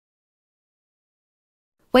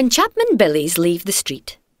When Chapman Billies leave the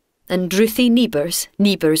street, and Ruthie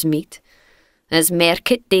Neebers meet, as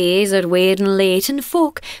market days are wearing late and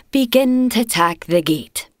folk begin to tack the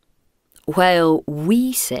gate, while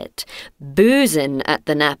we sit, boozing at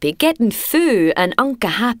the nappy, getting fou and unca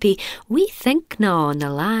happy, we think na on the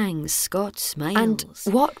lang Scot smiles.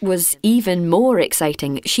 And what was even more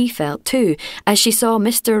exciting, she felt too, as she saw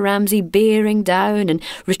Mr. Ramsay bearing down and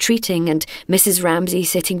retreating, and Mrs. Ramsay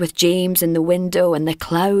sitting with James in the window, and the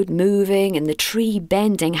cloud moving and the tree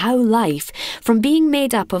bending, how life, from being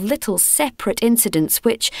made up of little separate incidents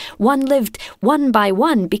which, one lived one by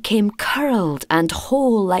one, became curled and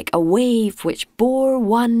whole like a wave which bore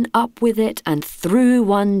one up with it and threw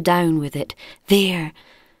one down with it, there,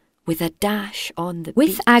 with a dash on the beach.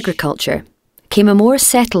 With agriculture came a more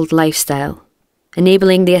settled lifestyle,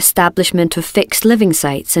 enabling the establishment of fixed living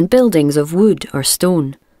sites and buildings of wood or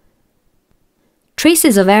stone.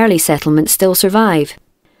 Traces of early settlement still survive.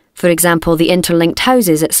 For example, the interlinked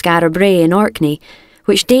houses at Scarabray in Orkney,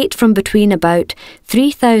 which date from between about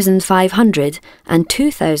 3,500 and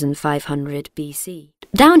 2,500 BC.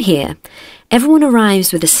 Down here, everyone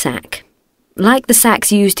arrives with a sack, like the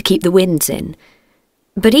sacks used to keep the winds in.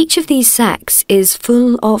 But each of these sacks is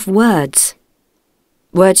full of words.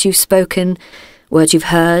 Words you've spoken, words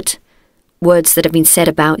you've heard, words that have been said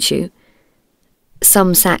about you.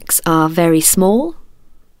 Some sacks are very small,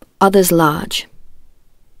 others large.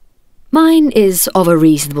 Mine is of a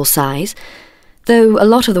reasonable size, though a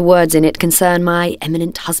lot of the words in it concern my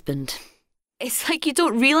eminent husband. It's like you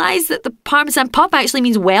don't realise that the Parmesan pup actually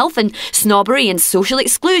means wealth and snobbery and social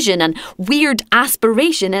exclusion and weird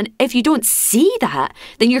aspiration, and if you don't see that,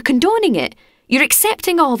 then you're condoning it. You're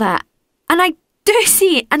accepting all that. And I do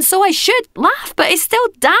see it, and so I should laugh, but it's still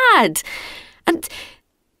Dad. And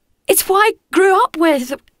it's what I grew up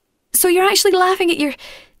with. So you're actually laughing at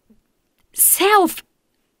yourself.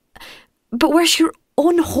 But where's your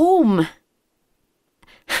own home?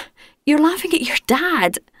 You're laughing at your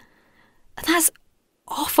dad. That's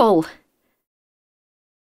awful.